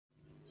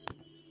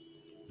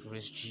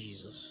Praise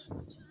Jesus.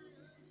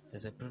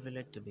 It's a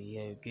privilege to be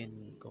here again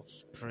in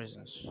God's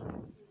presence,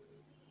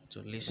 to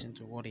listen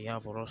to what He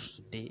has for us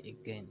today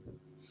again.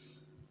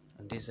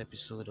 On this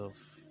episode of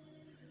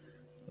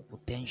Your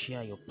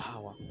Potential, Your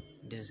Power.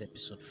 This is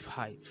episode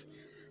 5.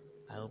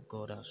 I hope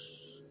God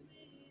has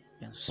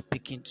been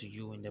speaking to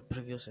you in the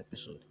previous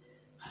episode.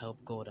 I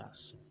hope God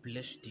has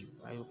blessed you.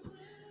 I hope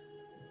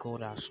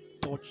God has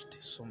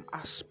touched some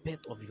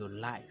aspect of your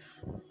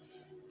life.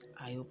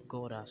 I hope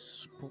God has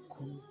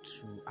spoken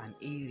to an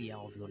area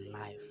of your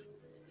life.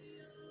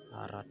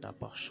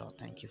 Aradabasha,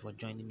 thank you for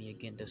joining me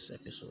again this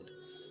episode.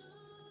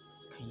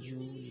 Can you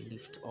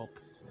lift up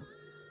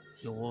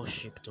your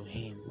worship to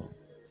Him?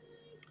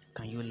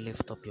 Can you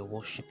lift up your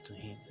worship to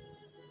Him?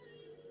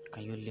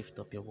 Can you lift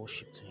up your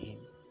worship to Him?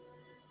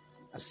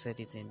 I said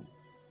it in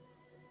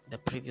the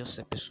previous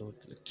episode,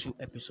 2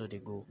 episodes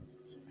ago.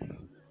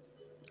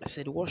 I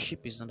said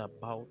worship is not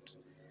about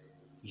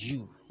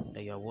you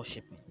that you are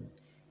worshiping.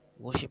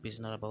 Worship is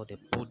not about the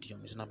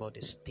podium, it's not about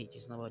the stage,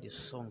 it's not about the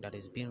song that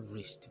is being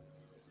raised.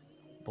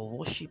 But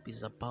worship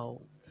is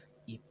about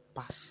a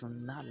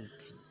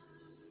personality.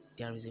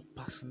 There is a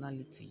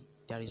personality.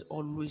 There is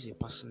always a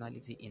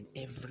personality in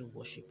every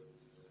worship.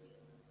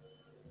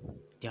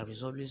 There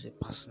is always a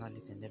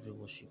personality in every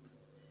worship.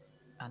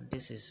 And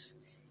this is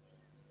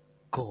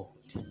God.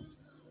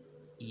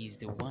 He is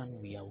the one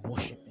we are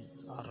worshiping.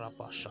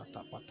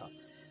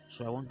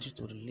 So I want you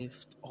to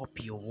lift up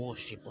your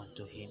worship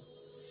unto Him.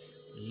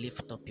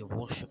 Lift up your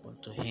worship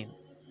unto Him.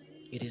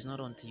 It is not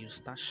until you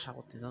start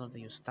shouting, it's not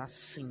until you start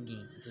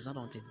singing, it is not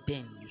until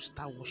then you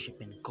start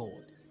worshiping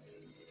God.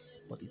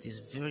 But it is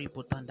very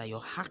important that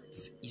your heart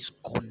is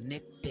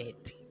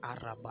connected.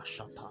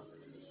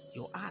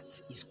 Your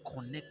heart is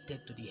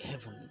connected to the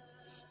heavenly.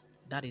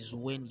 That is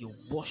when your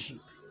worship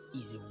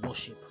is a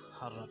worship.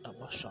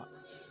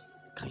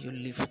 Can you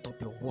lift up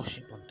your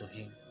worship unto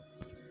Him?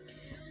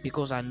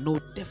 Because I know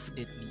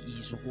definitely He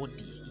is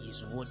worthy. He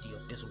is worthy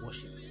of this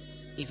worship.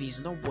 If He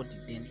is not worthy,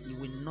 then He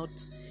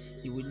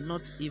will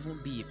not even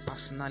be a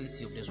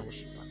personality of this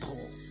worship at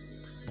all.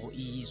 But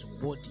He is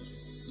worthy.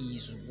 He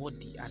is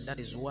worthy, and that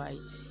is why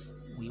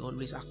we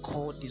always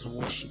accord these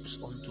worships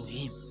unto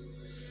Him.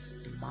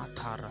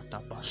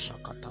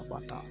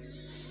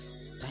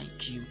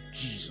 Thank you,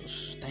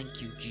 Jesus.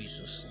 Thank you,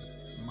 Jesus.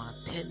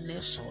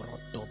 Matene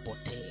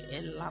sorodobote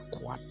ela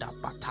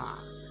quadabata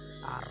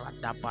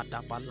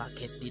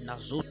aradabadabalakedina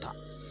zota.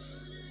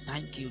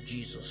 Thank you,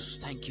 Jesus.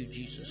 Thank you,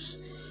 Jesus.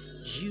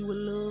 You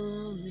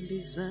alone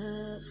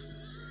deserve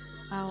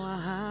our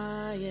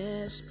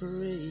highest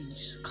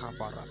praise.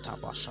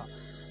 Kabaratabasha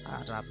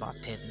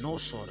arabate no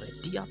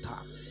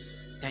sorediata.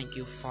 Thank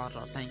you,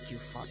 Father. Thank you,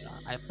 Father.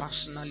 I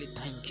personally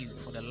thank you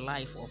for the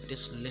life of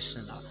this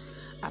listener.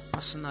 I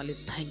personally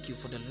thank you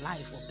for the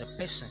life of the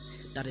person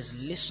that is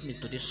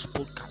listening to this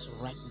podcast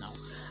right now.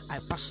 I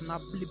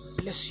personally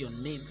bless your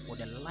name for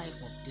the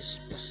life of this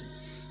person.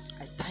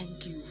 I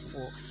thank you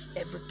for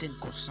everything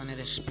concerning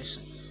this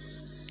person.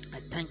 I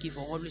thank you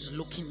for always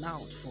looking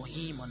out for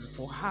him and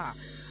for her.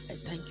 I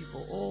thank you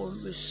for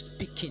always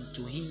speaking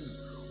to him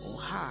or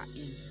her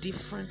in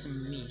different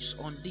means,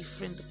 on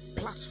different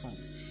platforms,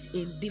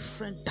 in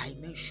different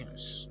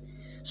dimensions,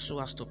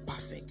 so as to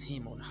perfect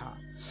him on her.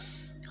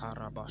 I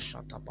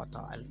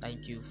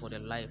thank you for the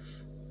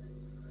life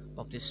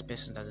of this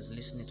person that is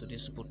listening to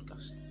this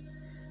podcast.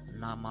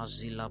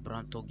 Namazila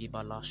branto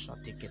gibala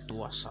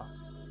shateketuasa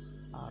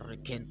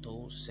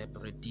arekento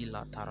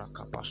sebredila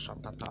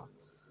tarakapashatata.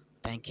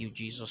 Thank you,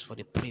 Jesus, for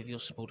the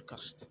previous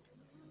podcast.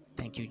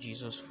 Thank you,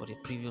 Jesus, for the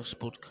previous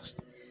podcast.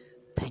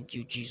 Thank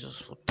you, Jesus,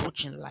 for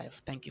touching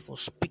life. Thank you for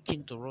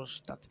speaking to us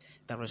that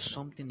there is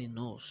something in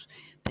us.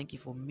 Thank you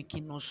for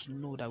making us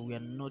know that we are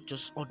not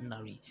just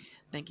ordinary.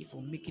 Thank you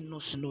for making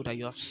us know that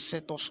you have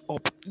set us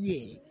up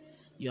here.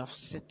 You have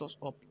set us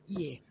up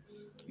here.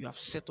 You have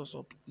set us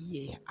up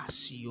here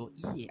as your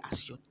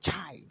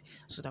child,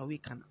 so that we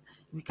can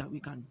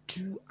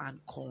do and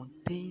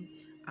contain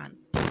and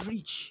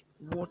preach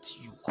what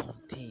you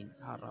contain.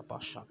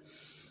 Harabasha.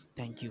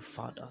 Thank you,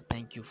 Father.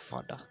 Thank you,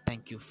 Father.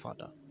 Thank you,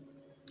 Father.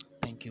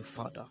 Thank you,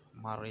 Father.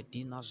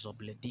 Maredina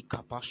zobledi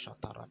kapasha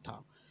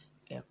tarata.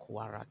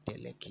 Ekwara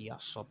telekia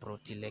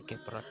sobrotileke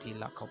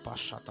pratila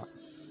kapashata.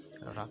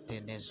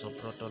 Ratene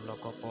zobrodo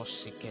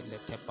logobosi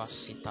kelete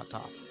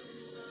basitata.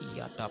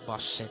 Iadaba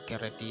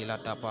sekeretila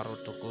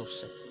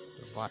dabarotogose.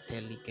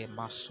 Vatelike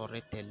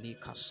masorete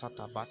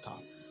kasatabata.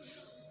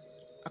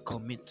 I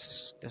commit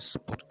this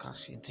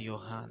podcast into your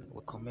hand.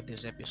 We commit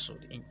this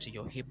episode into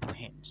your Hebrew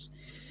hands.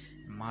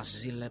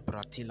 Mazile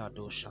bratila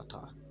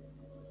doshata.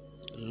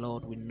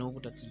 Lord, we know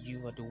that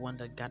you are the one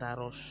that gathered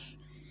us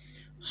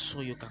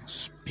so you can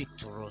speak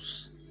to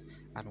us,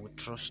 and we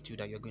trust you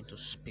that you're going to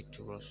speak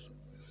to us.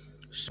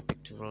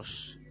 Speak to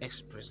us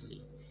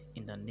expressly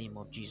in the name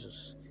of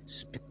Jesus.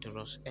 Speak to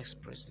us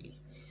expressly.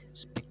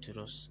 Speak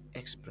to us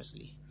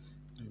expressly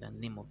in the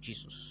name of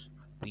Jesus.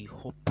 We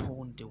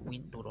open the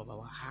window of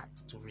our heart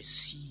to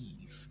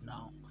receive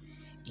now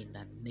in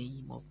the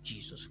name of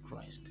Jesus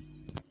Christ.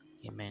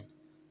 Amen.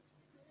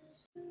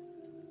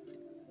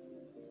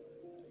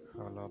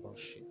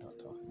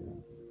 Halabashitata.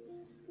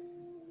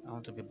 I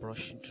want to be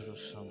brushing through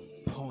some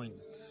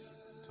points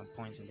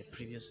in the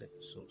previous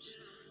episodes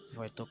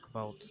before I talk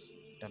about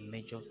the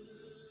major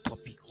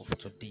topic of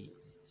today.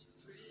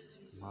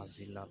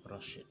 Mazila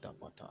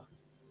Brashidabata.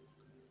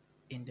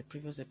 In the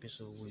previous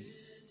episode, we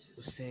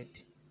said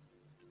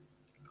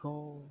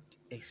God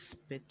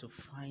expects to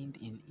find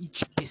in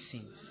each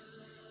person's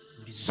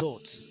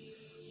results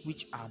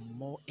which are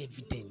more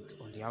evident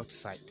on the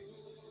outside.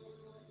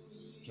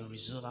 Your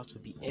result have to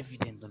be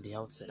evident on the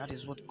outside. That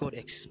is what God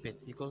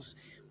expects, because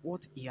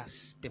what He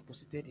has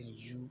deposited in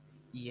you,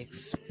 He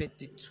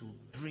expects it to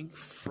bring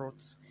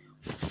fruits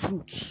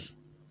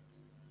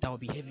that will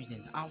be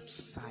evident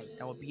outside,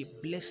 that will be a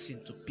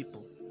blessing to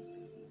people.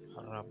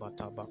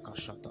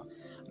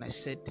 And I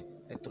said,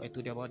 I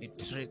told you about the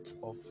trait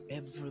of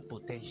every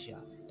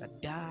potential, that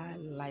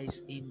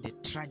lies in the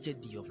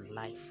tragedy of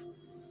life.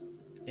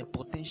 The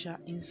potential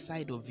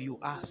inside of you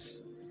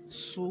has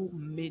so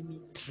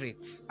many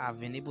traits. I've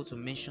been able to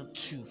mention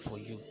two for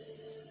you.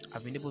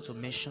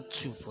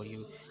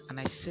 And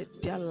I said,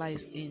 there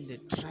lies in the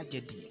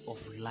tragedy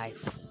of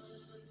life.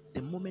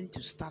 The moment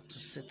you start to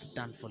settle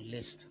down for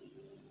less,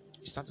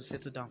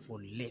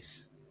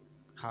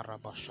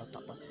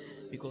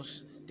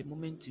 because the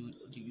moment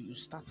you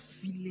start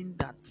feeling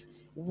that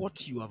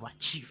what you have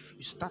achieved,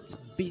 you start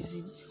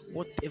basing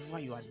whatever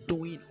you are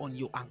doing on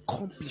your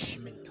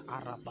accomplishment.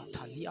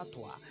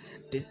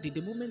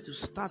 The moment you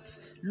start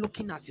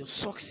looking at your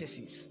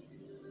successes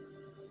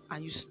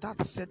and you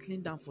start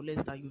settling down for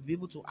less, that you'll be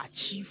able to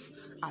achieve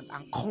and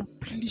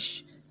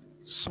accomplish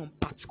some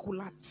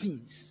particular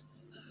things,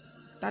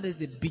 that is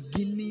the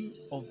beginning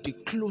of the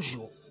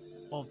closure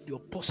of your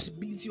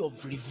possibility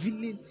of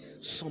revealing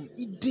some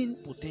hidden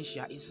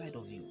potential inside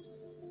of you,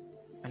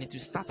 and it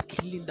will start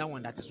killing that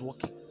one that is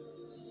working.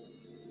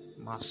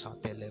 I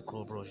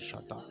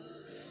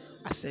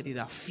said it,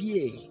 that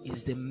fear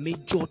is the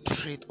major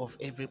trait of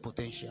every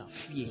potential.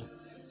 Fear,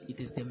 it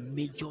is the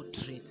major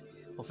trait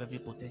of every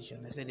potential.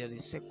 And I said that the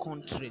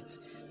second trait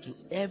to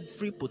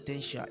every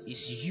potential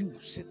is you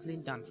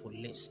settling down for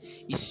less.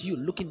 It's you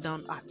looking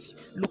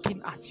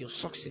at your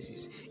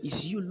successes.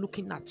 It's you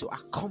looking at your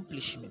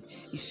accomplishment.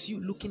 It's you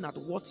looking at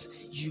what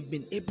you've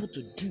been able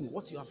to do,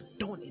 what you have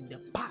done in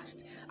the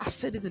past. I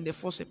said it in the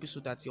first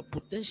episode that your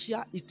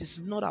potential, it is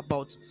not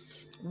about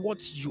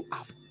what you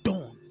have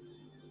done.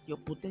 Your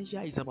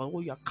potential is about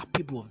what you are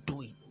capable of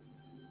doing.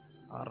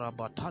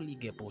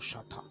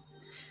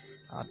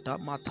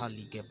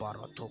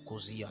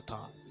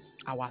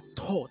 Our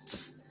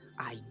thoughts,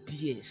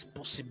 ideas,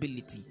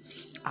 possibility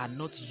are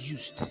not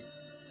used.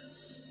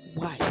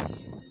 Why?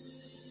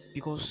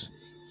 Because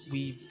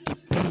we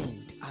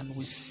depend and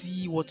we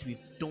see what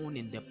we've done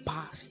in the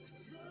past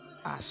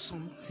as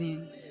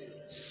something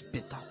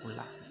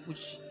spectacular,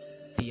 which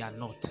they are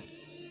not.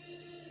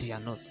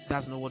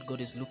 That's not what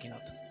God is looking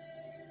at.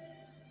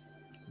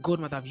 God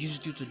might have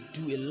used you to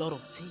do a lot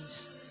of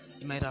things.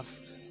 He might have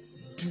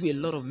do a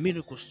lot of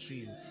miracles through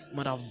you. He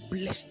might have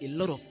blessed a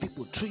lot of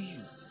people through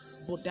you.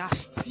 But there's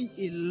still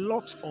a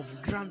lot of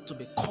ground to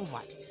be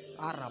covered.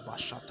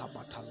 That's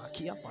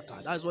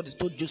what he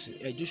told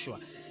Joshua.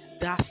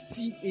 There's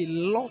still a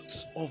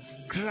lot of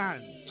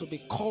ground to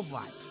be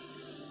covered.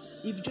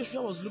 If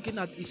Joshua was looking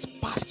at his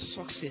past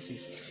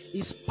successes,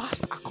 his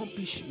past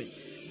accomplishment,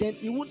 then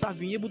he wouldn't have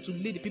been able to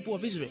lead the people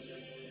of Israel.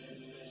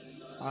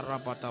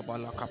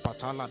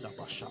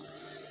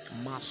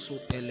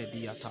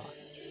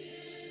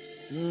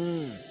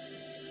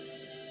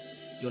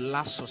 Your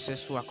last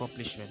successful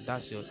accomplishment,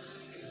 that's your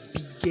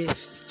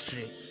biggest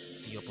trait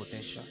to your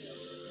potential.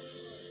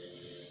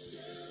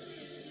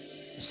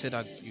 You said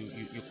that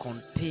you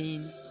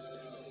contain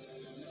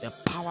the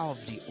power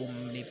of the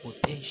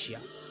omnipotential.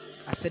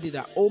 I said it,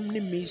 that omni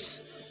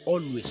means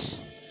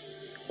always.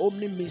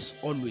 Omni means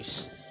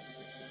always.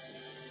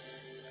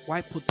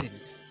 Why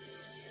potent?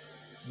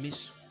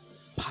 Means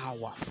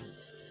powerful,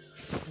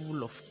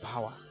 full of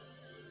power.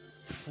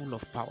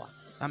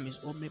 That means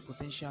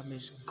omnipotential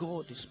means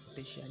God is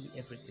potentially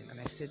everything. And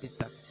I said it,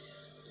 that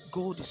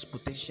God is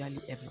potentially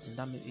everything.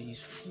 That means He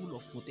is full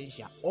of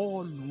potential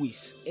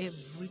always,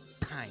 every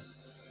time.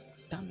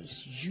 That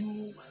means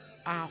you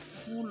are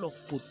full of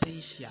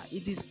potential.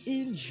 It is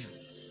in you.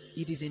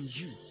 It is in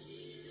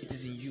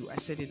you. I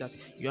said it, that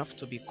you have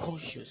to be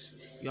conscious.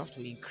 You have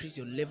to increase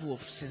your level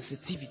of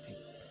sensitivity,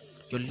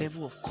 your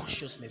level of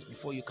consciousness,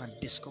 before you can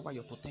discover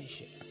your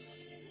potential.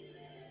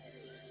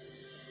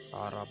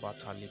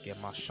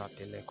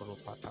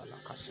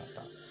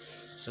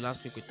 So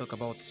last week we talked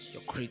about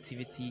your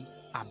creativity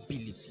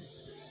ability.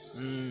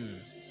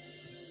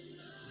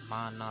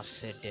 Mana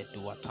said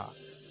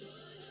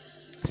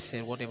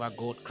whatever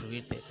God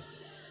created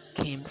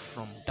came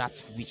from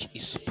that which He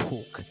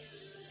spoke.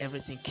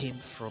 Everything came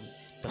from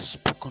the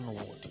spoken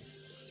word.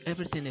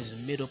 Everything is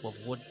made up of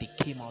what they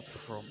came out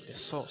from the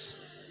source,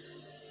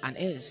 and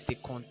hence they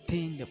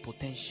contain the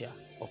potential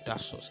of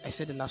that source. I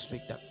said it last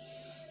week that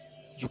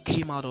you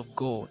came out of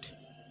God.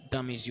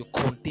 That means you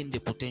contain the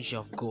potential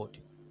of God.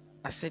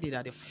 I said it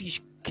that the fish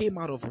came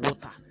out of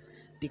water.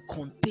 they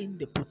contain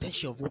the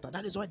potential of water.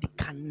 That is why they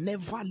can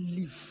never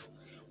live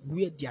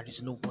where there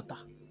is no water.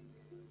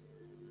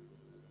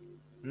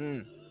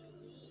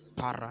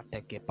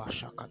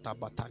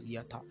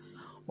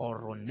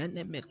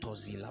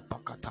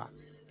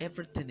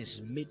 Everything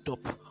is made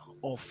up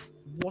of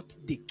what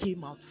they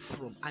came out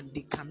from, and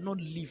they cannot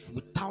live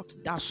without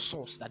that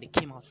source that they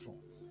came out from.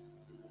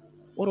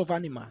 What of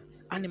animal?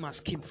 Animals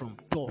came from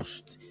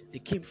dust, they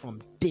came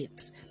from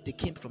dirt, they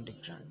came from the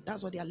ground.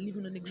 That's why they are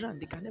living on the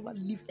ground. They can never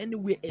live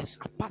anywhere else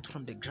apart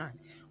from the ground.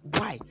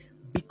 Why?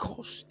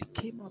 Because they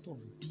came out of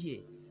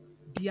there.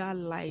 There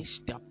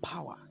lies their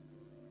power.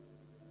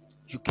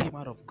 You came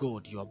out of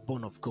God, you are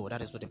born of God.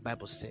 That is what the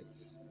Bible said.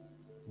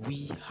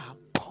 We are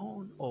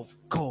born of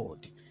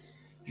God.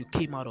 You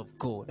came out of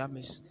God. That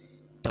means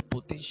the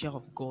potential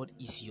of God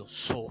is your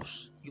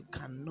source. You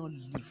cannot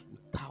live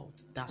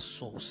without that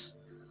source.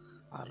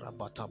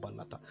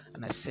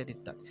 And I said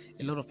it that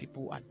a lot of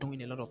people are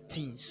doing a lot of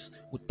things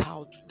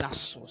without that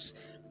source.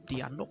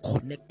 They are not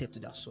connected to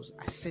that source.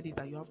 I said it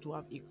that you have to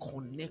have a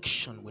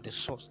connection with the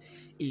source,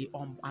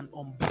 an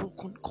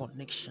unbroken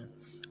connection,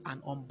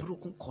 an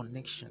unbroken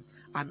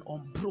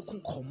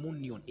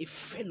communion, a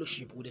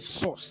fellowship with the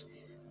source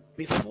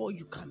before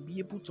you can be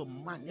able to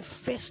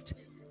manifest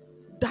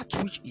that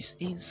which is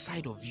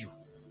inside of you.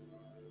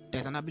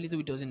 There's an ability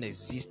which doesn't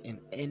exist in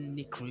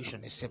any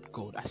creation except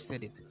God. I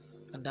said it.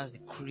 And that's the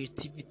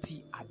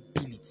creativity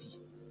ability.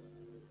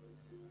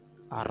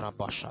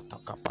 Arabashata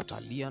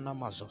kapataliana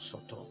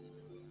mazosoto.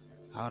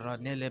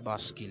 Aranele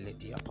baskile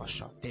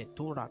diapasha te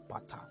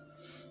turapata.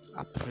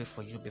 I pray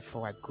for you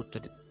before I go to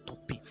the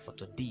topic for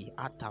today.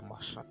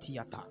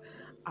 Atamashatiata.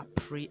 I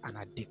pray and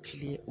I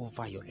declare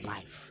over your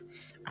life.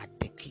 I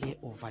declare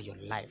over your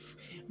life.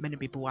 Many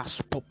people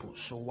ask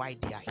purpose, why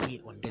they are here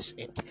on this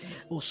earth.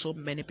 Also,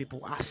 many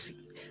people ask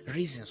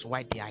reasons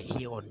why they are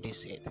here on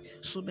this earth.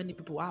 So many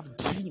people have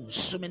dreams.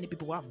 So many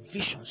people have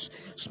visions.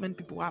 So many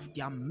people have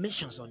their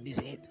missions on this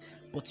earth.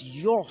 But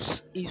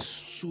yours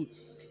is to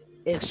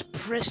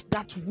express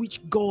that which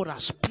God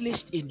has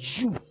placed in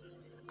you.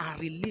 I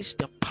release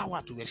the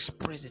power to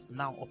express it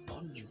now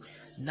upon you.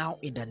 Now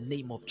in the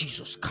name of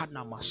Jesus. I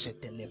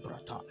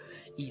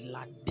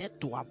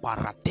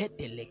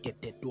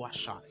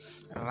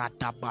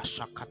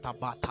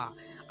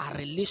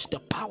release the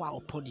power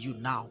upon you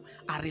now.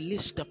 I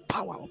release the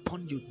power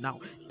upon you now.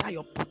 That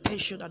your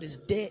potential that is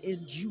there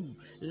in you,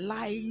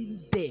 lying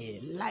there,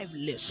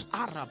 lifeless.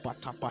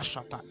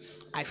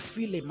 I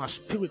feel in my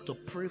spirit to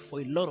pray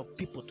for a lot of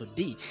people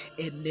today.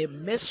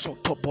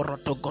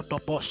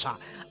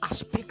 I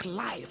speak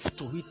life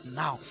to it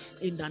now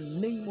in the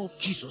name of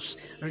Jesus.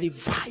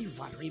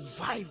 Revival,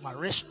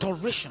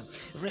 restoration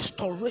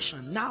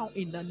now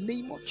in the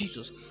name of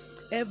Jesus.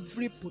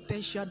 Every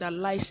potential that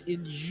lies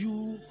in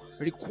you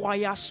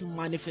requires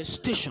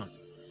manifestation.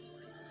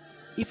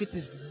 If it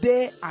is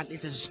there and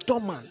it is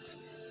dormant,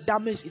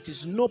 that means it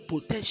is no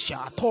potential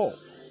at all.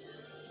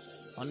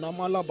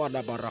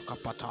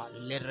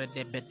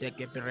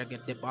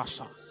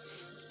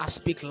 I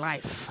speak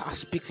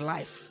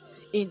life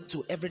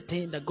into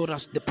everything that God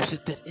has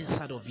deposited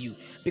inside of you,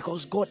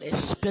 because God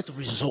expects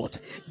result.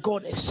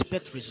 God is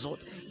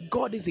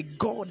a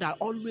God that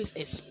always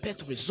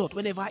expects result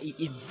whenever He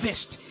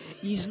invests.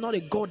 He is not a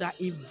God that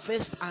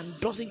invests and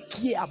doesn't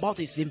care about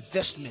his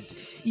investment.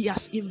 He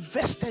has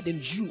invested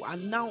in you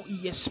and now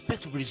He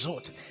expects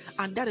result,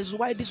 and that is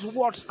why this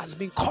word has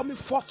been coming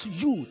forth to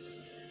you.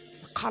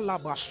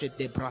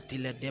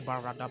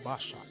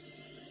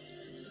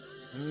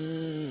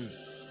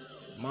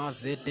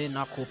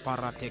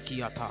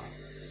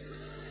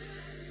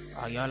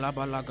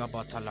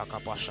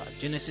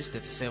 Genesis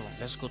 37.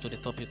 Let's go to the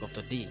topic of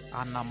today.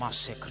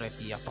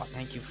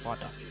 Thank you,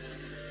 Father.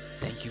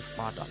 Thank you,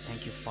 Father.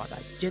 Thank you, Father.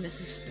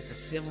 Genesis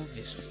 37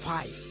 verse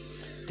 5.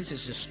 This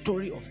is the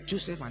story of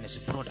Joseph and his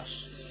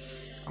brothers.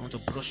 I want to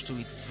brush through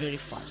it very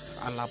fast.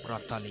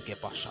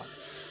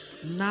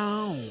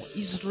 Now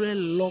Israel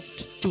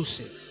loved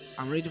Joseph.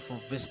 I'm ready from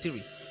verse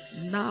 3.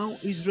 Now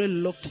Israel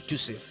loved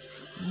Joseph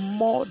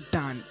more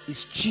than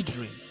his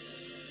children,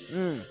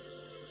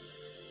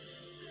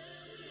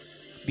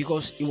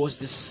 because he was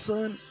the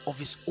son of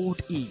his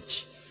old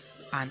age,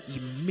 and he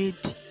made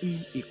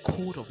him a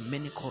coat of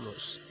many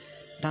colors.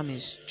 That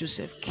means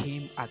Joseph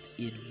came at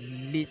a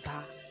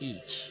later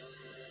age,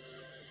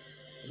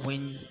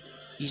 when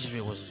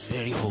Israel was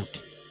very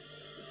old.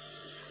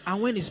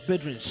 And when his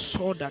brethren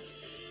saw that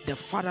the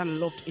father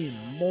loved him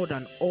more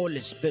than all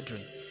his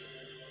brethren,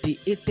 they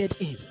hated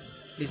him.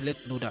 Please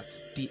let know that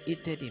they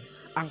hated him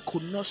and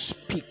could not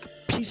speak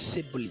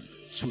peaceably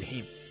to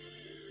him.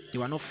 They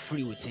were not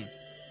free with him.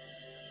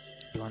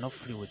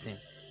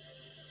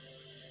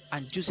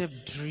 And Joseph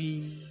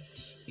dreamed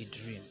a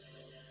dream.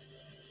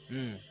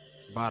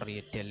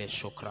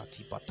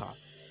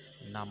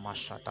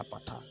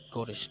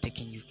 God is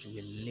taking you to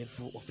a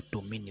level of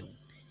dominion.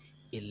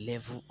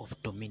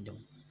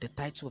 The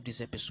title of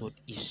this episode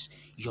is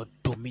Your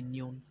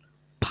Dominion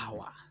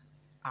Power.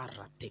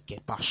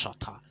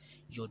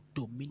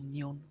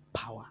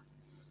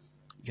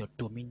 Your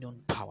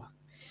dominion power.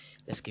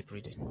 Let's keep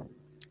reading.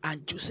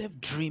 And Joseph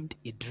dreamed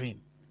a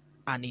dream,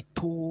 and he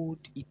told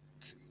it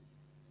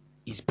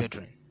his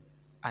brethren,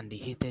 and they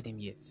hated him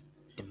yet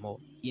the more.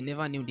 He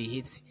never knew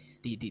they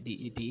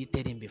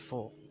hated him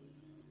before.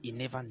 He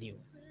never knew.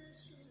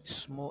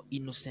 Small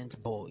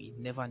innocent boy, he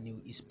never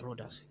knew his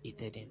brothers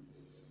hated him.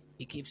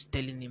 He keeps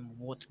telling him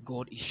what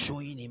God is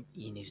showing him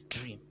in his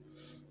dream.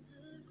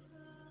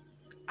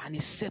 And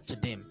he said to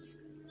them,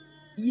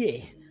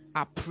 Yea,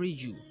 I pray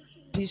you,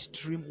 this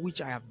dream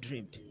which I have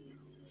dreamed.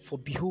 For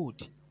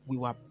behold, we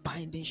were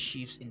binding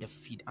sheaves in the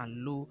field,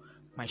 and lo,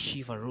 my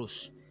sheaf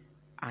arose,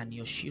 and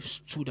your sheaf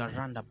stood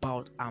around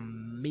about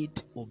and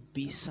made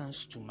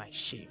obeisance to my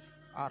sheaf.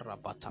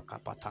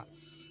 Arabatakapata.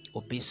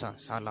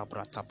 Obeisance,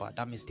 alabrataba.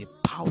 That means they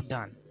bow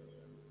down.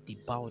 They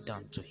bow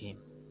down to him.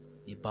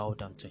 They bow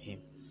down to him.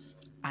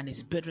 And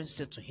his brethren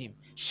said to him,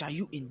 Shall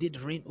you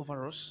indeed reign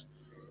over us?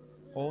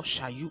 Or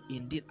shall you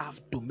indeed have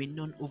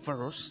dominion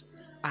over us?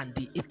 And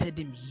they hated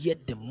him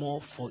yet the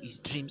more for his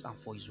dreams and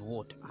for his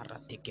word.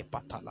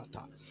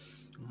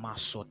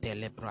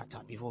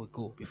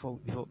 Before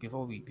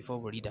we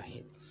read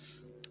ahead.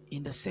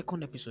 In the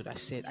second episode, I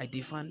said I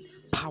define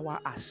power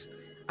as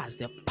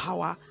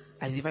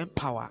divine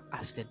power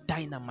as the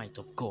dynamite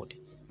of God.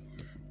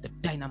 The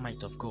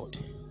dynamite of God.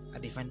 I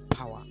define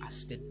power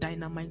as the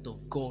dynamite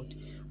of God,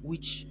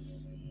 which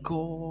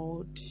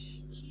God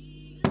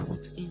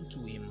put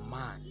into a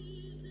man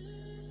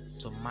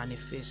to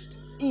manifest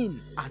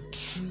in and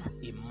through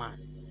a man.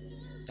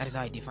 That is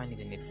how I define it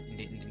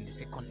in the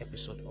second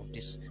episode of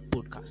this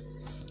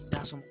podcast.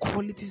 There are some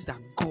qualities that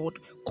God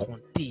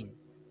contains,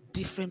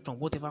 different from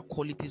whatever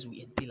qualities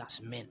we entail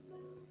as men.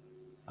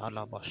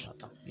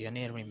 You're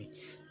hearing me?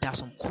 There are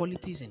some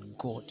qualities in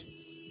God.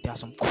 There are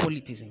some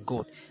qualities in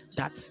God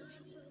that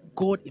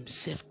God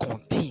Himself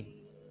contains.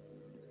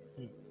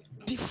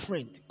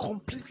 Different,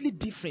 completely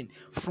different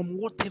from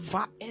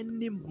whatever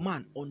any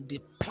man on the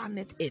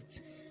planet Earth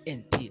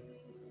entails.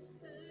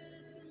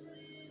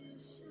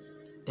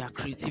 Their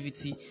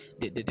creativity,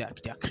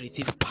 their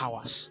creative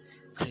powers,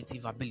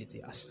 creative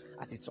ability, as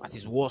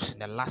it was in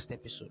the last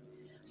episode,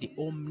 the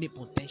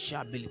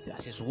omnipotential ability,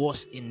 as it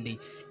was in the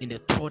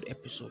third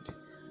episode.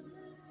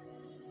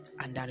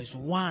 And there is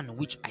one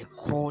which I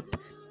called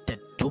the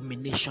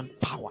domination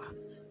power.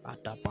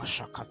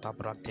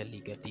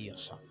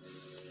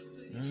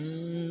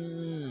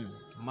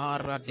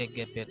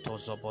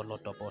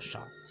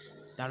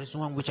 There is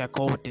one which I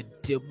call the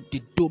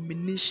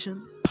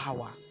domination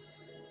power.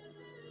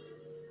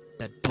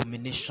 The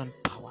domination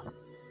power.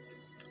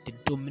 The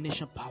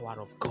domination power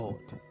of God.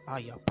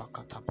 The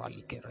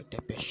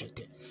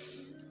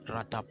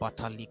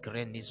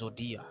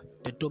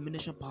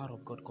domination power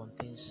of God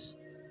contains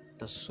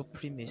the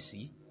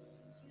supremacy,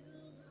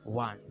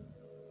 one,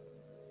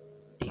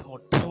 the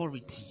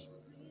authority,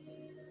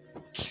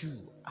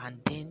 two,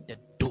 and then the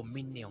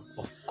dominion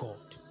of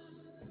God.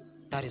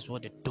 That is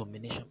what the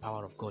domination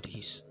power of God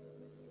is.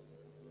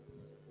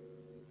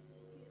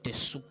 The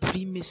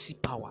supremacy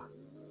power.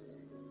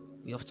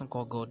 We often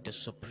call God the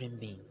supreme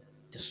being.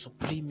 The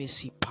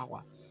supremacy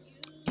power.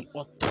 The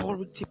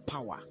authority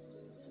power.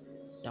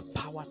 The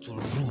power to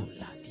rule.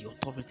 The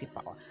authority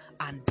power.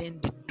 And then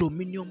the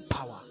dominion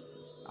power.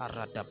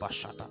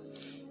 Aradabashata.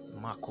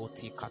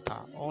 Makoti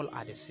kata. All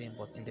are the same,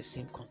 but in the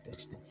same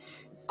context.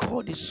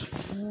 God is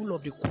full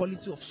of the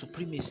quality of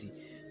supremacy,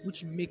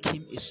 which make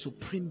him a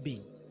supreme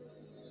being.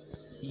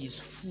 He is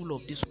full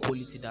of this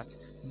quality that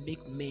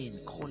make men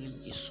call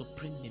him a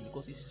supreme being,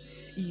 because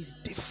he is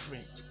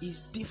different. He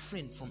is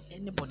different from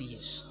anybody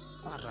else.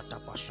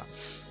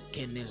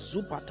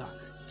 Kenezubata,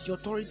 the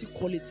authority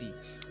quality.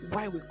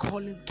 Why we call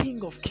him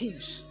King of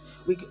Kings?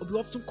 We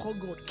often call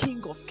God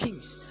King of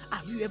Kings.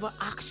 Have you ever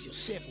asked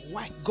yourself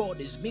why God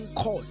is being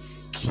called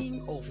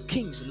King of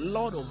Kings,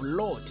 Lord of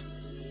Lords?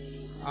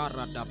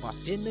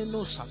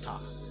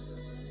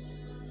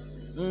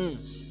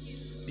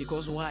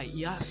 Because why?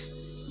 He has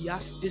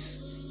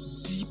this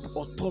deep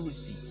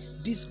authority,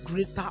 this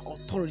greater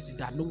authority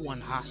that no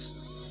one has.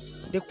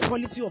 The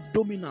quality of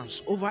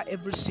dominance over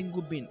every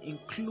single being,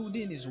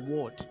 including his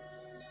word.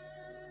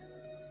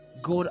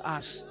 God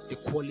has the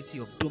quality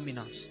of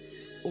dominance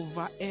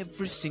over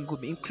every single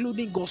being,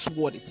 including God's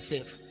word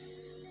itself.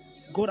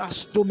 God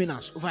has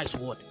dominance over his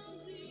word.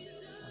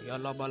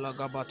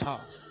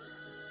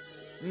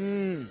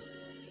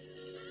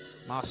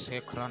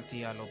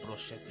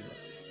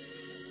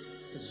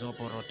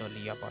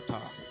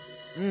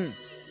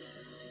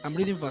 I'm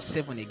reading verse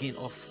 7 again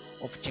of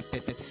chapter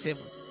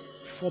 37.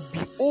 For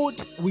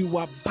behold, we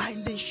were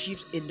binding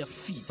sheaves in the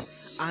field,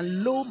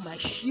 and lo, my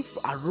sheaf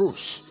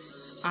arose,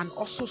 and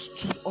also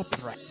stood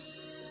upright.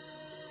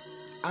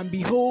 And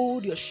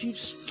behold, your sheaf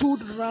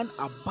stood round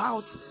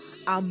about,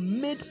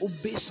 and made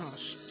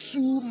obeisance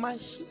to my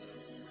sheaf.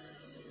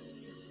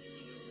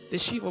 The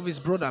sheaf of his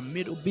brother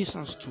made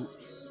obeisance to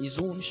his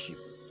own sheaf.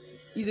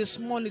 He's a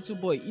small little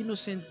boy,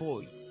 innocent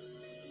boy.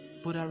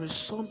 But there is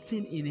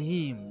something in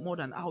him more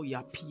than how he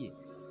appears.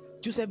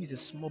 Joseph is a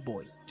small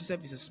boy.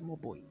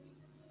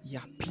 He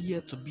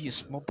appeared to be a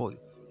small boy.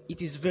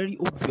 It is very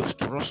obvious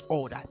to us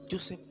all that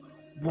Joseph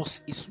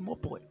was a small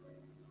boy.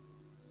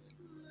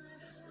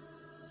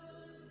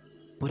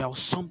 But there was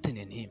something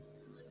in him.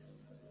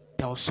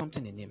 There was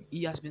something in him.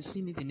 He has been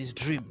seeing it in his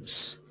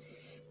dreams.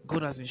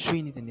 God has been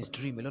showing it in his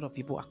dream. A lot of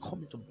people are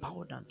coming to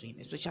bow down to him,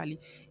 especially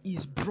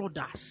his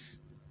brothers.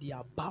 They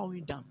are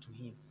bowing down to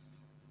him.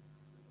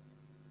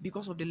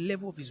 Because of the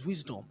level of his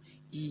wisdom,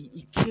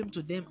 he came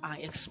to them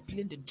and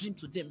explained the dream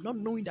to them, not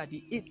knowing that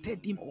they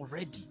hated him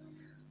already.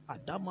 I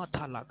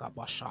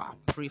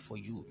pray for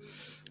you.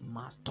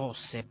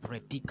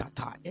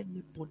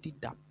 Anybody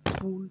that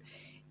pull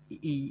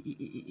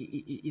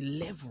a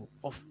level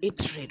of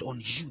hatred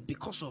on you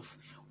because of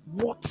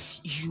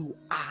what you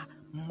are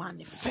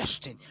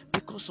manifesting,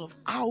 because of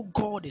how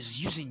God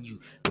is using you,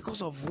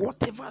 because of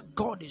whatever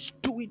God is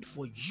doing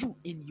for you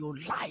in your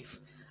life,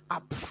 I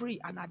pray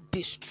and I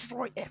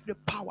destroy every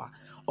power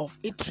of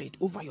hatred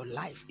over your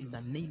life in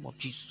the name of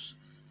Jesus.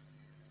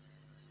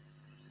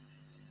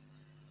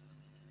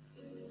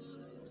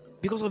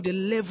 Because of the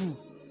level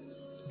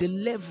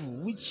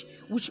which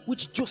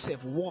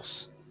Joseph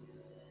was.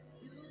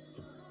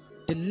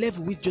 The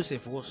level which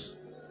Joseph was.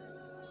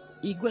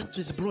 He went to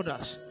his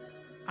brothers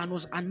and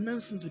was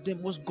announcing to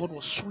them what God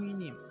was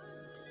showing him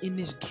in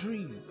his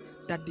dream,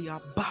 that they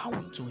are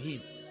bowing to him,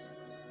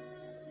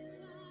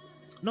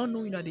 not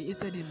knowing that they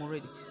hated him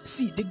already.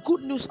 See, the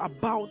good news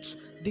about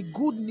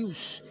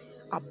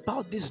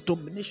this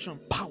domination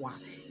power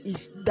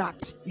is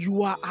that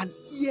you are an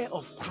heir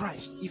of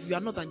Christ. If you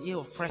are not an heir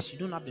of Christ, you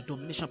don't have the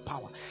domination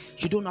power,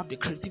 you don't have the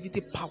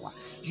creativity power,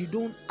 you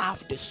don't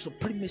have the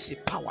supremacy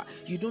power,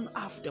 you don't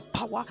have the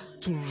power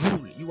to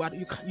rule. You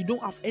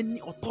don't have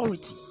any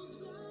authority.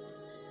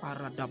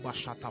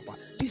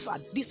 These are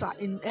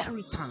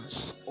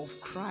inheritance of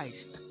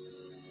Christ.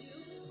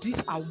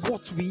 These are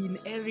what we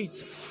inherit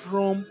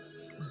from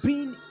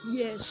being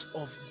heirs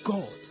of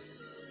God,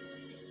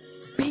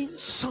 being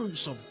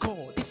sons of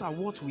God. These are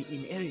what we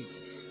inherit.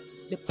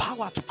 The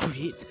power to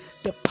create,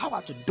 the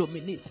power to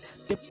dominate,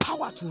 the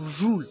power to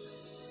rule.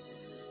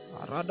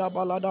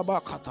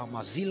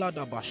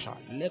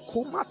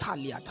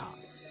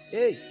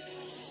 Hey,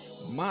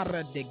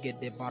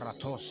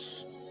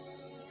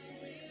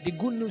 the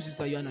good news is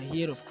that you are an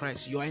heir of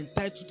Christ. You are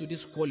entitled to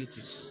these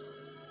qualities: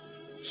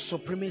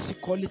 supremacy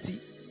quality,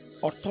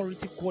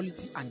 authority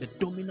quality, and the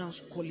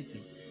dominance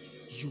quality.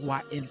 You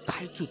are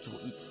entitled to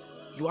it.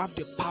 You have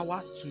the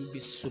power to be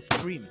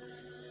supreme.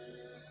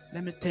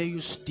 Let me tell you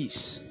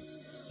this: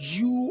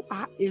 you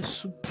are a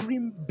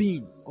supreme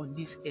being on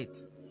this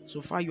earth.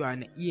 So far, you are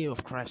an heir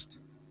of Christ.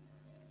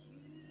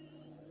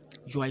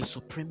 You are a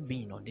supreme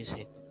being on this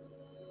earth.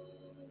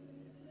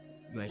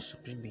 You are a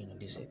supreme being on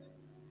this earth.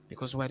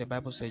 Because why the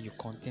Bible says you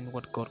contain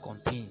what God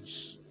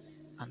contains,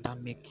 and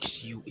that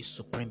makes you a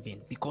supreme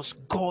being. Because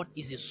God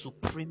is a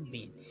supreme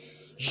being.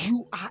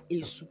 You are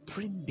a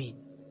supreme being.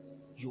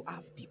 You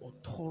have the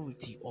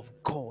authority of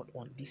God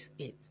on this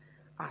earth.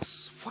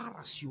 As far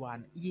as you are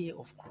an heir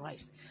of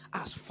Christ,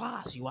 as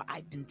far as you are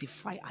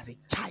identified as a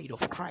child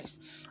of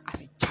Christ,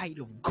 as a child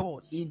of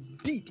God,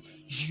 indeed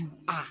you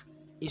are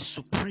a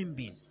supreme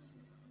being.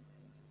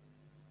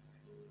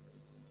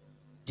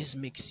 This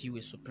makes you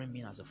a supreme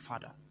being as a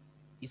father.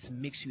 It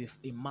makes you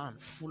a man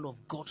full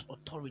of God's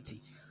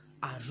authority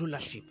and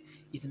rulership.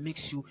 It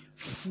makes you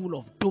full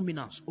of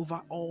dominance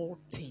over all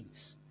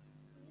things.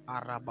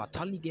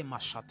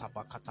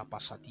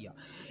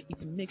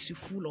 It makes you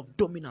full of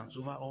dominance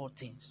over all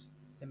things.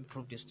 Let me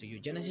prove this to you.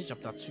 Genesis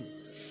chapter 2.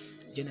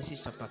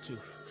 Genesis chapter 2.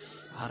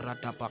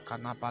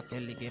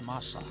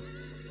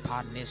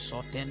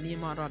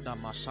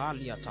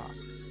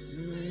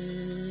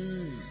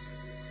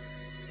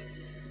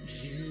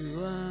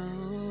 You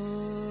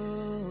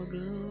are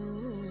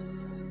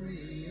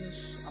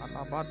glorious.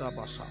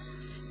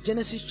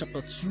 Genesis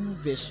chapter 2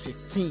 verse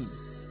 15.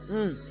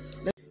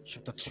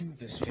 Chapter 2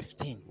 verse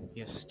 15.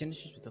 Yes,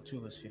 Genesis chapter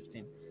 2 verse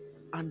 15.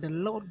 And the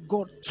Lord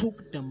God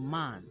took the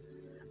man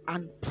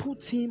and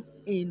put him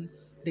in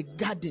the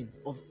garden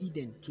of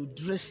Eden to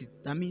dress it.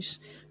 That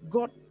means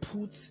God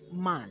placed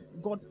man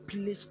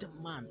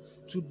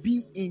to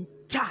be in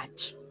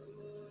charge.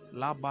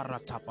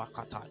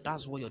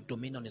 That's what your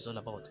dominion is all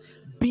about.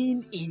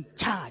 Being in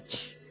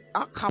charge.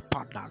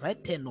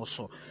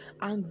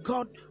 And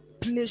God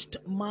placed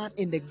man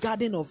in the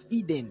garden of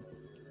Eden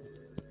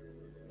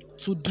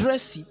to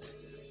dress it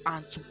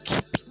and to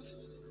keep it.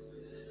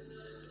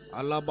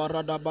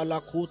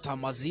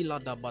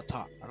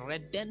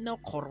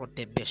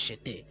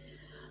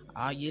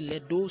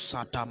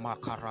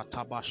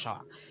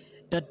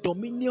 The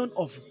dominion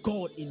of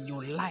God in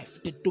your life,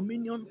 the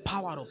dominion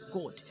power of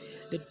God,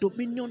 the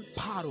dominion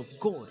power of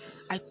God.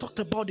 I talked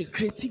about the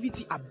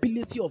creativity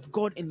ability of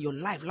God in your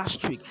life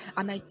last week,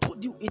 and I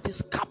told you it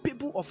is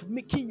capable of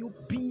making you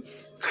be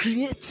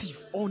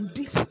creative on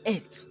this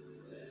earth.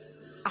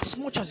 As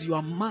much as you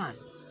are man,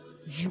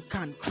 you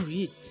can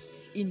create.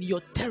 In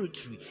your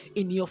territory,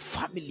 in your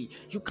family,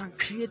 you can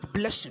create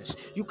blessings,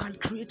 you can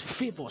create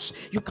favors,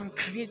 you can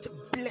create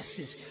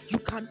blessings, you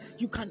can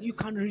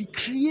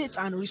recreate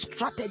and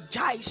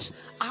re-strategize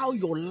how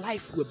your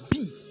life will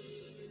be.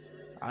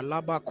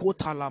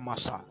 Alabakota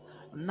lamasa.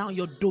 Now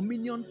your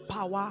dominion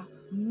power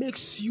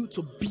makes you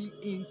to be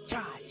in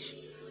charge.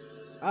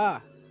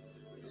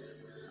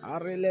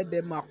 Arele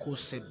de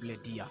makose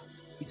bledia.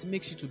 It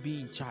makes you to be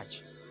in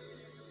charge.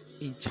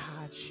 In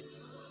charge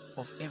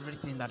of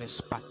everything that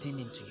is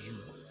pertaining to you.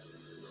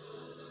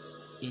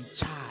 In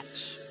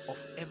charge of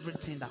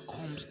everything that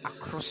comes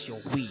across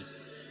your way.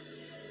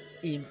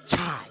 In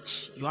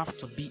charge. You have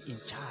to be in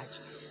charge.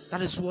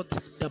 That is what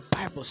the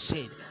Bible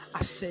said.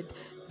 I said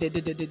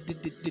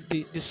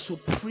the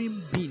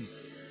supreme being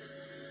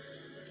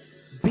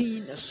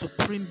a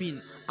supreme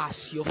being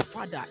as your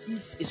father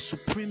is a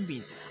supreme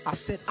being. I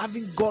said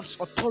having God's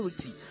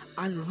authority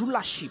and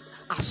rulership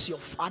as your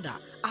father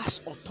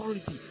has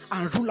authority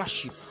and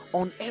rulership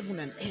on heaven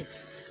and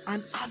earth,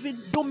 and having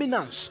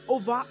dominance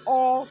over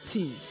all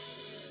things.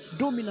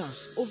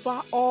 Dominance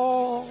over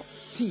all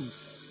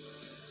things.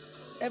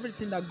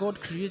 Everything that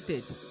God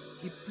created,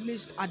 He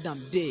placed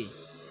Adam there.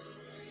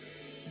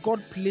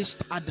 God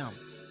placed Adam.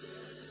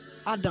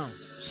 Adam,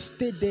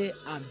 stay there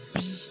and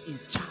be in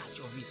charge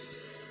of it.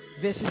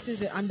 Verse 16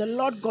 says, and the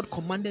Lord God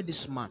commanded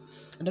this man,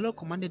 and the Lord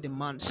commanded the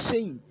man,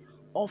 saying,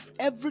 of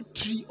every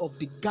tree of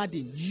the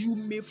garden you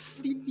may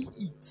freely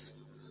eat.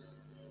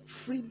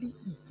 Freely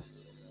eat.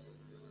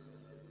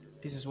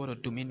 This is what a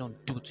dominion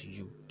do to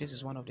you. This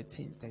is one of the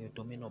things that your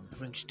dominion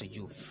brings to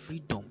you.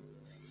 Freedom.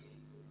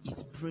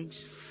 It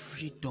brings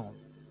freedom.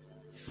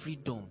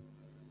 Freedom.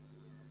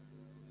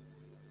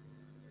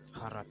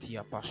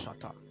 Haratia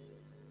Pashata.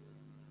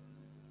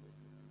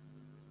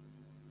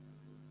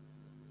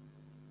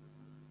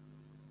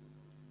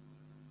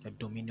 The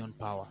dominion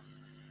power.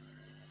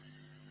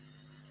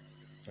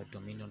 The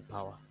dominion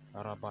power.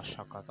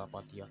 Arabashakata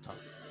Badiata.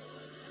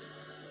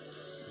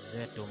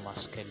 Zedo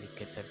maskeli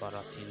kete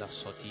baratila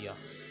sotia.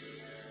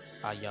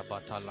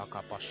 Ayabata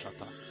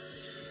lakapashata.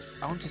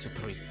 I want you to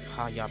pray.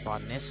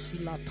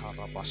 Hayabanesila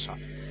tarabasha.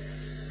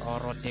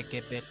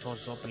 Orodegebeto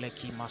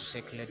zobleki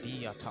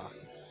maseklediata.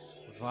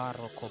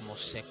 Varo como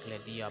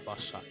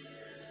seklediabasha.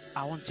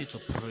 I want you to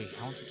pray.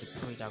 I want you to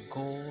pray that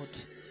God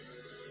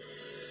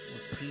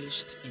will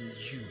place in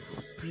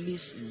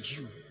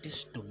you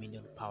this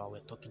dominion power we're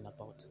talking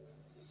about.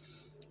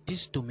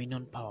 This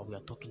dominion power we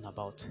are talking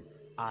about.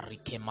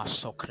 Arikema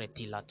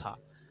sokretilata.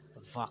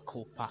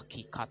 Vako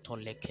paki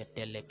katoleke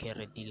deleke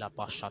redila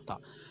bashata.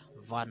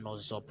 Vano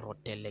zobro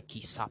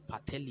deleki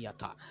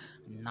sapateliata.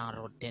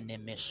 Naro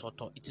deneme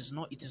soto. It is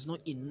not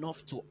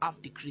enough to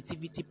have the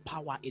creativity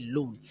power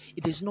alone.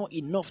 It is not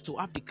enough to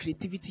have the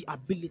creativity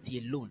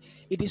ability alone.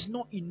 It is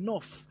not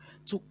enough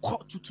to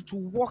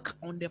walk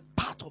on the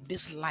path of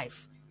this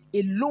life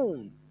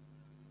alone.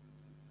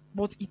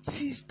 But it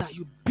is that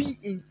you be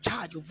in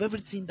charge of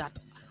everything that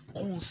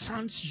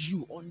concerns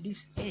you on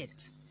this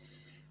earth.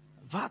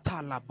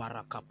 Vata la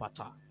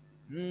barakapata.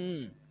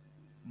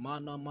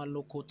 Mana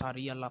maloko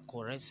taria la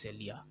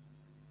koreselia.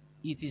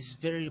 It is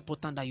very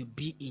important that you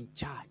be in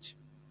charge.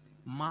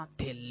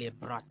 Mate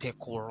lebrate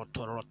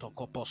korotoroto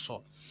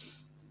koposo.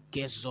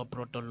 Gezo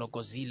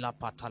brodologozila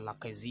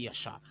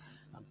patalakeziasha.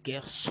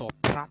 Geso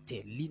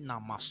prate lina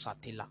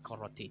masate la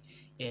korote.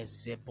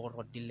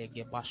 Ezeboro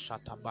dilege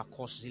bashata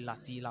bakosila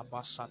tila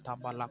basata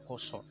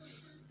balakoso.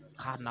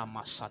 Kana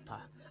masata.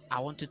 I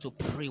want you to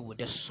pray with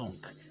this song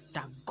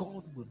that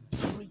God will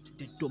breathe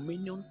the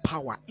dominion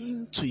power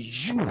into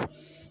you.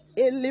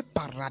 Ele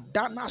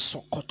paradana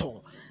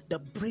sokoto, the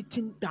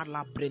breathing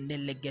dala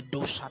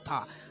brenelegedo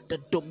shata, the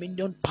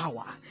dominion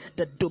power,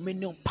 the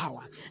dominion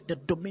power, the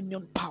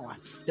dominion power,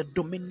 the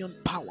dominion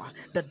power,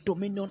 the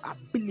dominion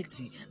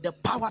ability, the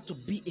power to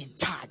be in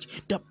charge,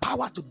 the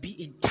power to be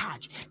in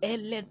charge.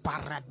 Ele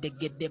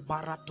paradegede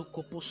barato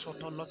kopo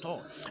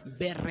sotoloto,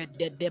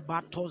 berede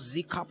debato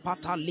zika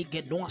pata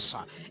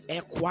ligedonsa,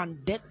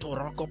 ekwandeto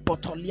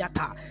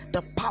rokopotoliata,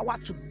 the power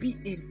to be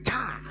in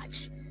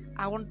charge.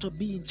 I want to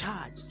be in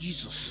charge,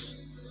 Jesus.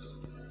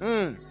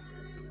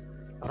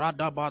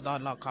 Radabada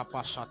la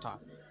kapasata.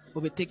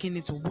 We'll be taking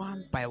it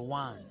one by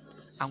one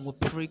and we'll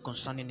pray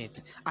concerning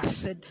it. I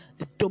said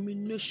the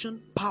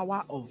domination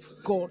power of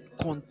God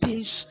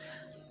contains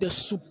the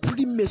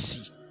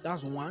supremacy.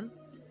 That's one.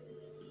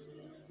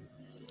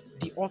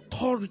 The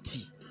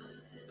authority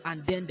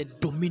and then the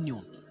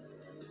dominion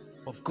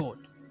of God.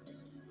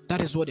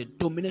 That is what the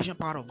domination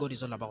power of God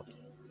is all about.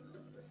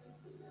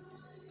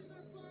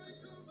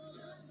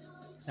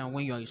 Now,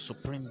 when you are a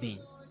supreme being,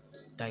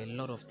 there are a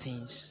lot of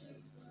things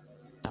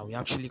that will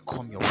actually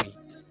come your way,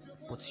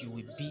 but you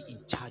will be in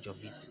charge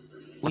of it.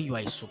 When you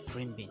are a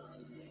supreme being,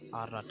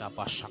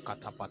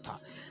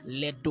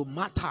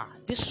 Ledomata,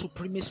 this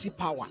supremacy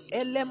power,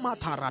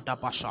 Elemata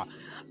Radabasha.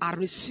 I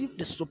received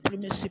the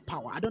supremacy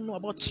power. I don't know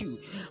about you,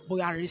 but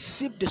I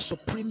received the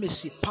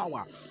supremacy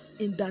power.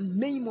 In the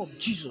name of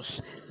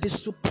Jesus, the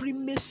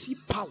supremacy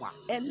power,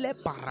 the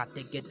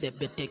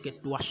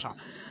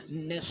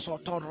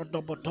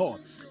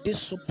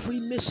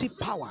supremacy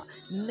power,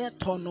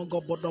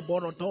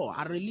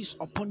 I release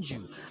upon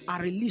you, I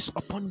release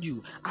upon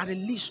you, I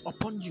release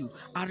upon you,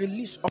 I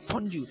release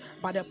upon you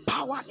by the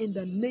power in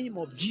the name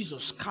of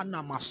Jesus.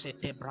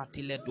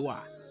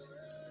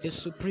 The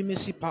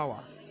supremacy power.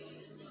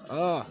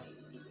 Ah.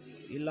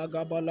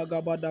 Ilagaba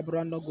lagaba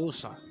dabrando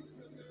gosa.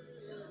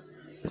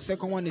 The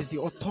second one is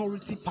the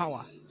authority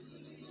power.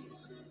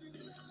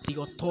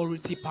 The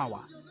authority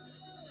power.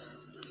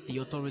 The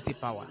authority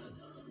power.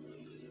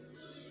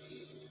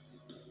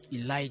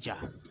 Elijah.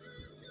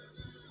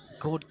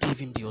 God gave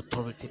him the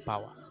authority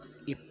power.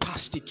 He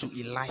passed it to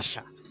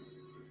Elisha.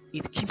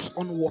 It keeps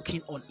on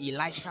working on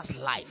Elisha's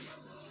life.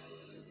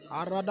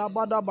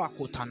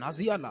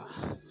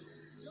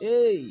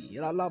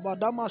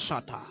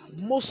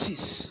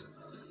 Moses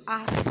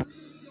has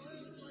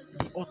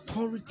the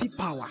authority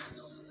power.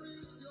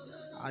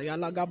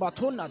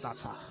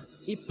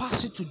 He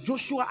passed it to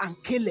Joshua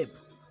and Caleb.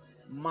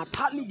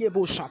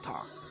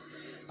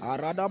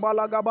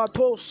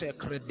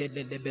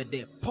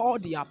 Paul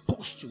the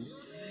apostle,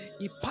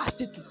 he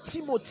passed it to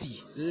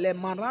Timothy.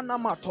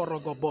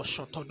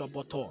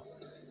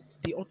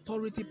 The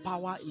authority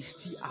power is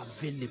still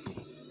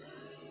available.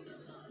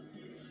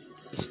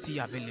 It's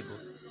still available.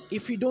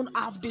 If you don't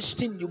have this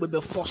thing, you will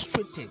be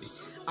frustrated.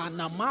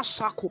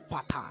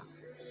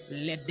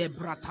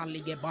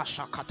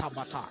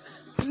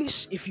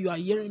 Please, if you are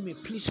hearing me,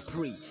 please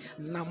pray.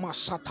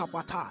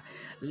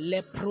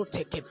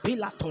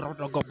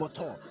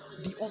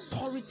 The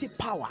authority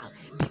power,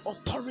 the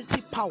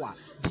authority power,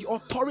 the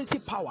authority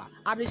power.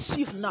 I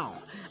receive now.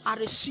 I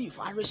receive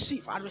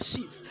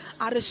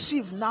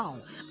now.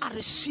 I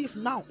receive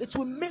now. It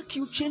will make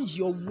you change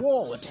your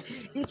word.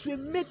 It will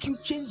make you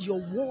change your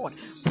word.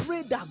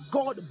 Pray that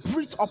God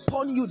breathe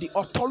upon you the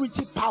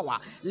authority power.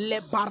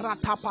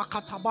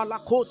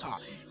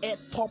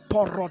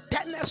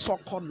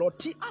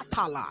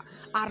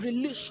 I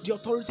release the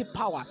authority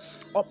power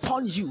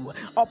upon you.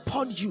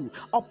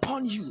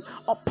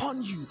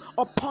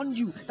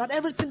 That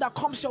everything that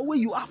comes your way,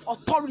 you have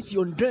authority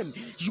on them.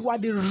 You are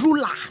the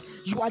ruler,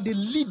 you are the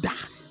leader,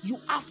 you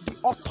have the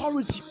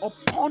authority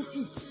upon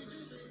it.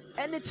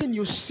 Anything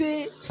you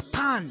say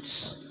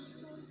stands.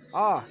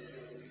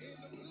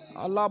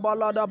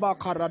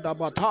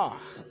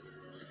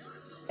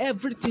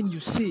 Everything you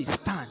say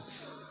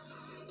stands.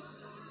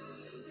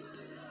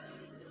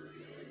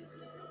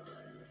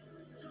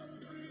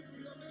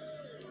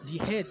 The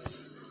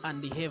earth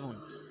and the heaven,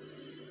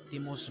 they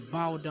must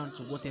bow down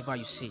to whatever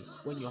you say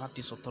when you have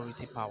this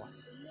authority power.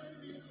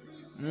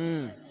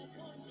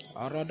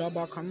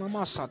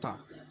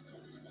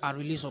 I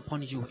release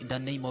upon you in the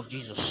name of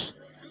Jesus.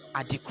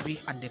 I decree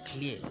and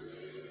declare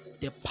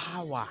the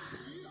power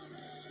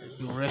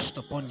be rest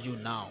upon you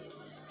now.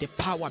 The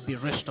power be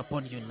rest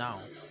upon you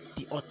now.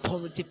 The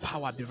authority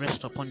power be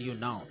rest upon you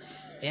now.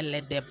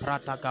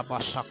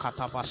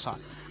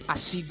 I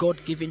see God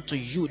giving to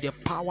you the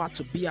power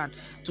to be a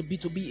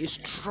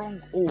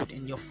stronghold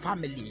in your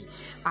family.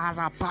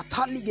 I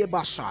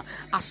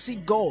see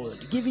God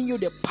giving you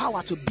the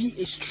power to be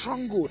a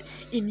stronghold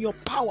in your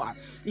power,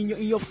 in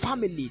your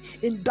family,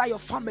 in your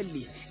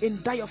family.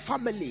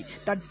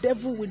 The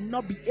devil will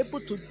not be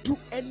able to do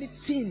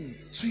anything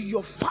to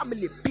your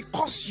family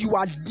because you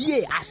are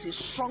there as a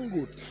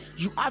stronghold.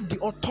 You have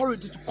the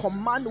authority to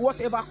command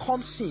whatever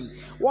comes in,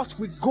 what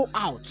will go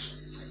out.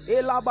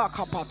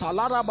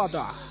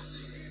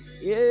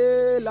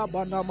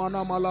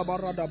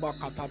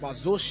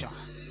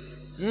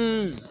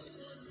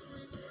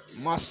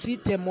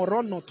 Masite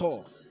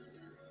moronoto.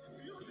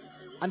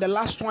 And the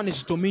last one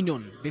is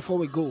dominion. Before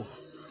we go,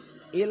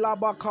 I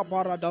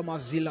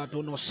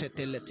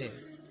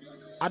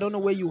don't know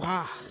where you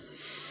are,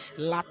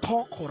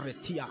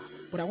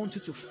 but I want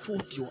you to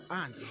fold your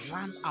hand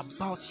round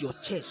about your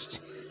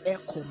chest.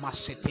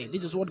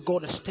 This is what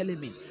God is telling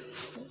me.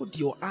 Fold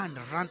your hand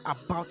round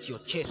about your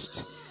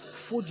chest.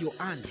 Fold your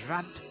hand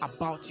round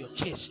about your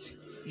chest.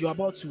 You're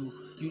about to,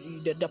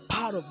 the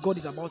power of God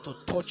is about to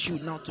touch you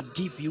now to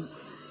give you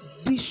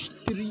these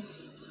three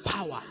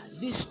power,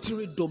 these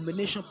three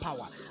domination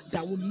power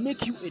that will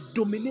make you a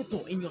dominator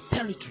in your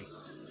territory.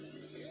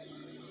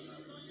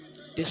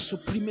 The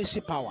supremacy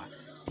power,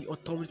 the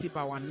authority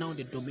power, now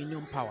the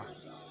dominion power.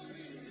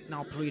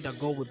 Now pray that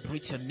God will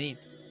breathe your name.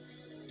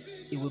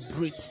 It will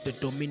breathe the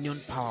dominion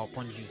power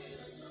upon you.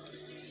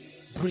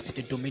 Breathe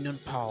the dominion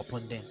power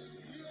upon them.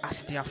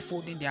 As they are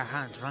folding their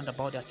hands round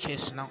about their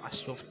chest now,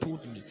 as you have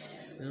told me,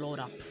 Lord,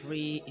 I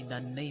pray in the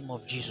name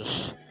of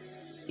Jesus,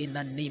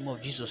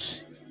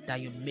 that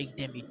you make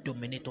them a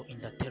dominator in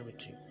the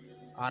territory.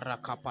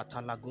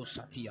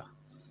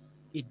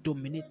 A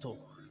dominator,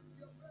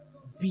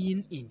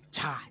 being in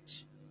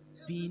charge.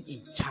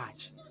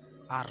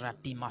 I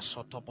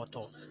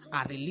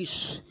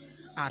release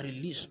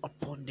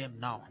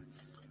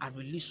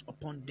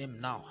upon them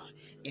now.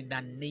 In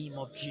the name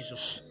of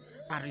Jesus.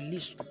 I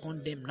release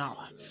upon them now.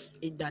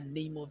 In the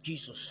name of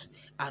Jesus.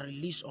 I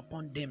release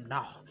upon them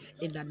now.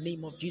 In the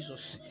name of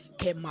Jesus.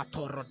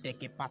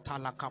 Kematoroteke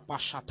patala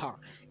kapashata.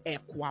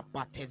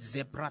 Ekwapate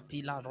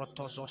zebratila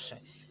rotozoshe.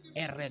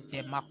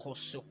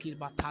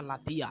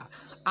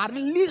 I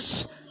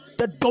release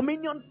the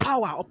dominion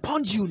power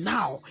upon you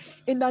now.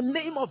 In the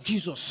name of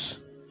Jesus.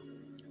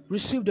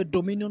 Receive the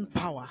dominion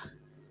power.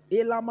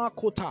 Elama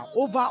kota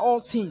over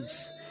all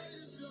things.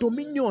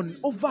 dominion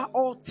over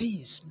all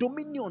things,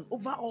 dominion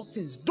over all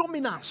things,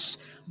 dominance,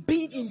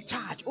 being in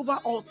charge over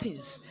all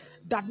things,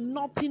 that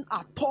nothing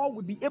at all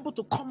will be able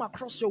to come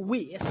across your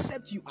way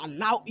except you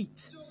allow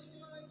it.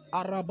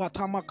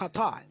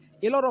 Arabatama.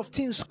 A lot of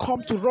things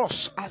come to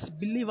us as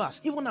believers,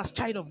 even as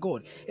child of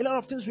God. A lot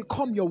of things will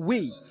come your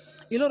way.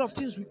 A lot of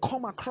things will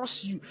come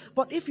across you.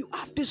 But if you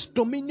have this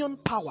dominion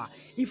power,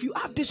 if you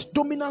have this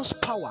dominance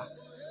power,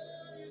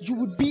 you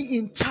will be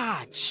in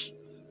charge.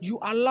 You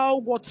allow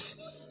what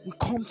will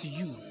come to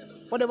you.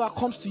 Whatever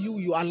comes to you,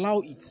 you allow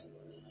it.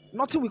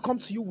 Nothing will come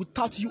to you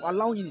without you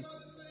allowing it.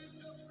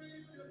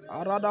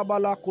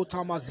 Aradabala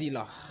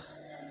kotamazila.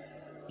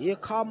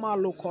 Yekama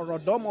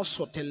lokorodomo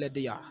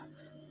soteledia.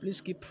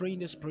 Please keep praying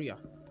this prayer.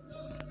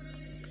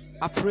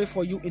 I pray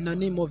for you in the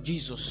name of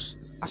Jesus.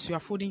 As you are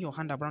folding your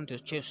hand around your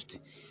chest,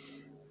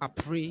 I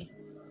pray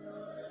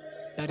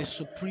that the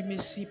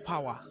supremacy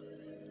power,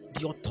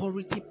 the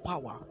authority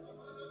power,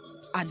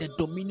 and the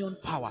dominion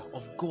power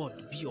of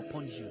God be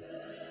upon you.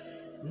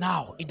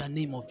 Now, in the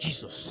name of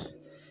Jesus,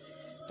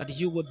 that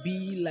you will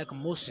be like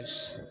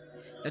Moses,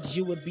 that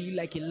you will be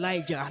like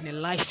Elijah and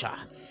Elisha,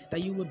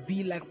 that you will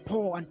be like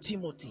Paul and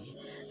Timothy,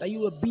 that you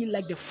will be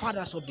like the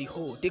fathers of the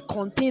whole. They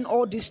contain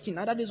all these things,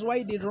 and that is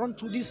why they run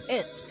to this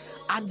earth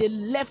and they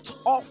left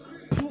off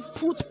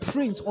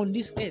footprints on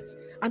this earth,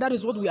 and that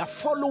is what we are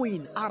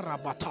following.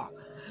 Arabata,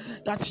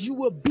 that you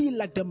will be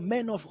like the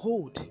men of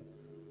old.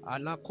 I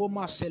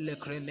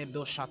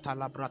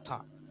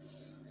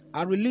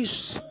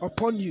release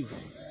upon you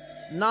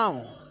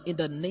now in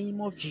the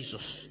name of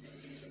Jesus.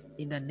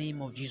 In the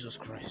name of Jesus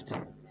Christ.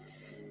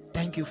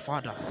 Thank you,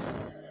 Father.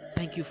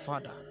 Thank you,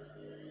 Father.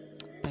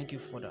 Thank you,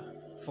 Father.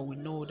 For we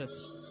know that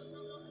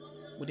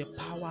with the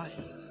power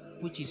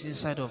which is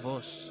inside of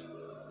us,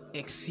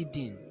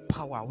 exceeding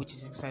power which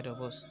is inside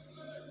of us,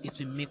 it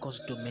will make us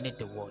dominate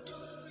the world.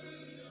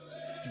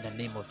 In the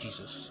name of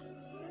Jesus.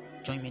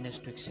 Join me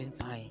next week, same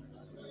time.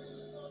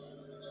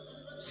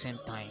 Same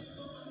time.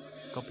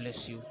 God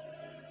bless you.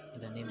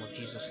 In the name of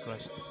Jesus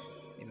Christ.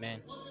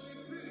 Amen.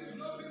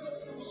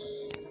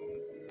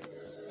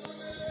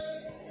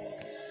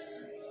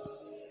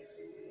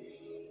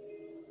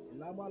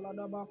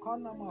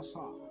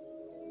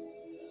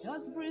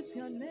 Just breathe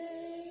your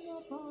name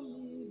upon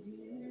me.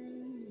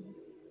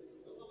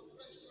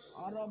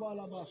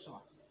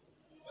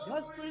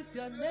 Just breathe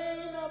your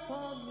name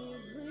upon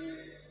me.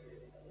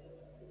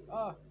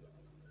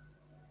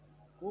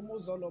 Como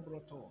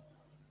Zolobroto.